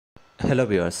Hello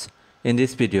viewers, in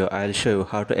this video I'll show you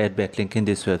how to add backlink in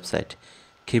this website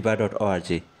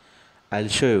kiva.org. I'll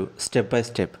show you step by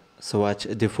step, so watch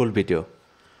the full video.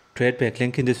 To add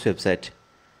backlink in this website,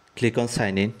 click on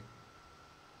sign in,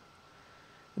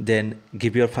 then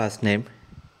give your first name,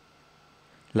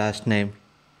 last name,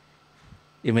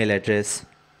 email address,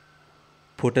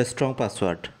 put a strong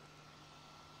password.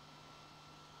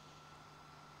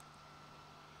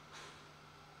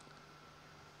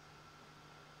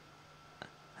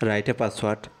 Write a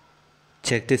password,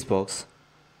 check this box.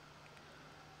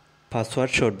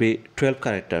 Password should be 12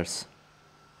 characters.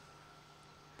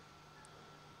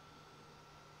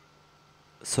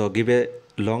 So give a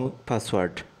long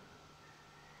password.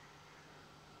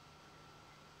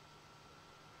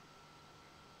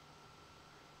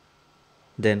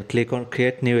 Then click on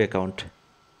create new account.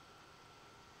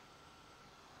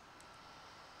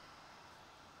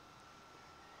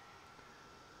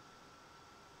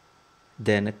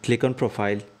 Then click on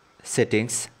profile,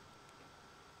 settings,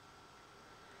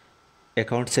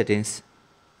 account settings.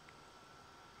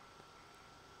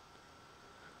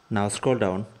 Now scroll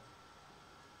down.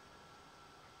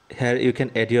 Here you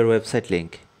can add your website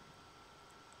link.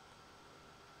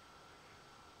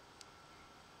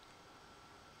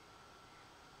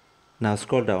 Now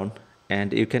scroll down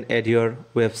and you can add your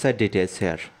website details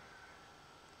here.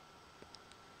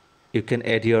 You can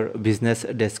add your business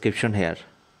description here.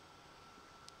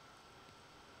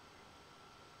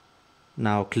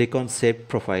 Now click on save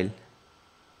profile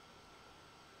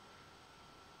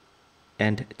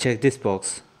and check this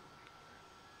box,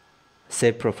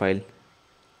 save profile.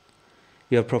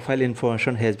 Your profile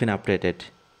information has been updated.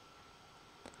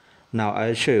 Now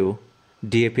I'll show you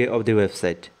DAP of the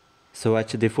website, so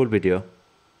watch the full video.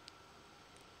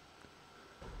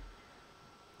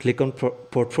 Click on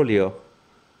portfolio.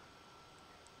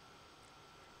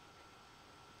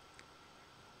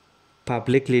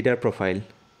 Public leader profile.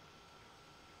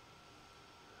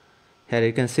 Here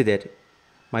you can see that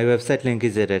my website link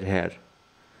is added here.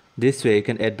 This way you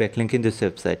can add backlink in this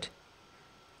website.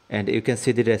 And you can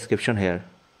see the description here.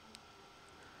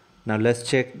 Now let's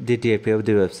check the DAP of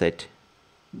the website.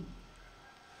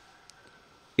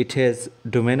 It has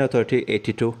domain authority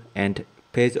 82 and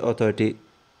page authority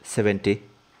 70.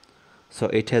 So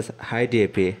it has high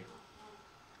DAP.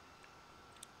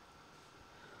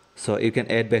 So you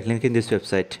can add backlink in this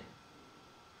website.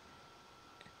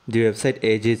 The website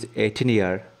age is 18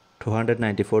 year,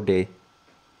 294 day.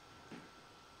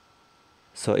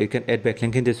 So you can add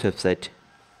backlink in this website.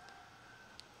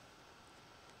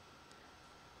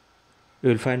 You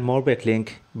will find more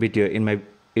backlink video in my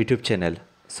YouTube channel.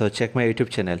 So check my YouTube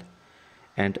channel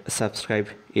and subscribe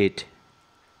it.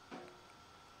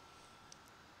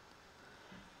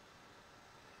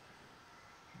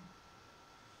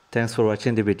 Thanks for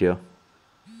watching the video.